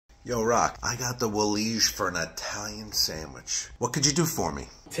Yo, Rock, I got the Walige for an Italian sandwich. What could you do for me?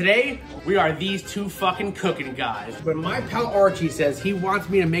 Today, we are these two fucking cooking guys. But my pal Archie says he wants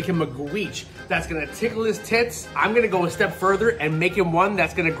me to make him a guiche that's gonna tickle his tits. I'm gonna go a step further and make him one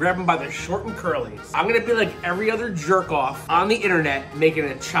that's gonna grab him by the short and curlies. I'm gonna be like every other jerk off on the internet making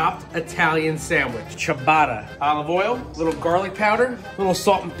a chopped Italian sandwich. Ciabatta. Olive oil, little garlic powder, little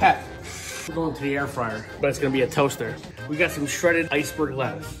salt and pep. We're going to the air fryer, but it's gonna be a toaster. We got some shredded iceberg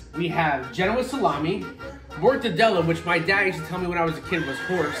lettuce. We have Genoa salami, mortadella, which my dad used to tell me when I was a kid was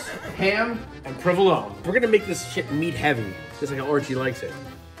horse, ham, and provolone. We're gonna make this shit meat heavy, just like how Archie likes it.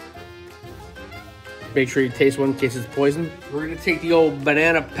 Make sure you taste one in case it's poison. We're gonna take the old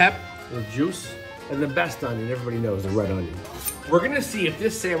banana pep, the juice, and the best onion, everybody knows, the red onion. We're gonna see if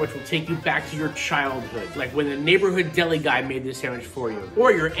this sandwich will take you back to your childhood, like when the neighborhood deli guy made this sandwich for you,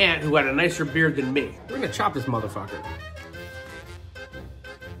 or your aunt who had a nicer beard than me. We're gonna chop this motherfucker.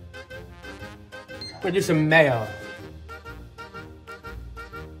 I'm gonna do some mayo.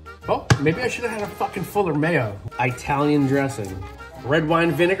 Oh, maybe I should have had a fucking fuller mayo. Italian dressing. Red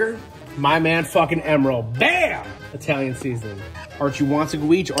wine vinegar. My man fucking Emerald. Bam! Italian seasoning. Archie wants a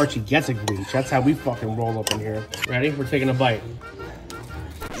guiche, Archie gets a guiche. That's how we fucking roll up in here. Ready? We're taking a bite.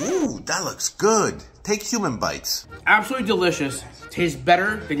 Ooh, that looks good. Take human bites. Absolutely delicious. Tastes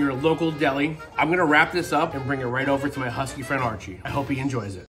better than your local deli. I'm gonna wrap this up and bring it right over to my husky friend Archie. I hope he enjoys it.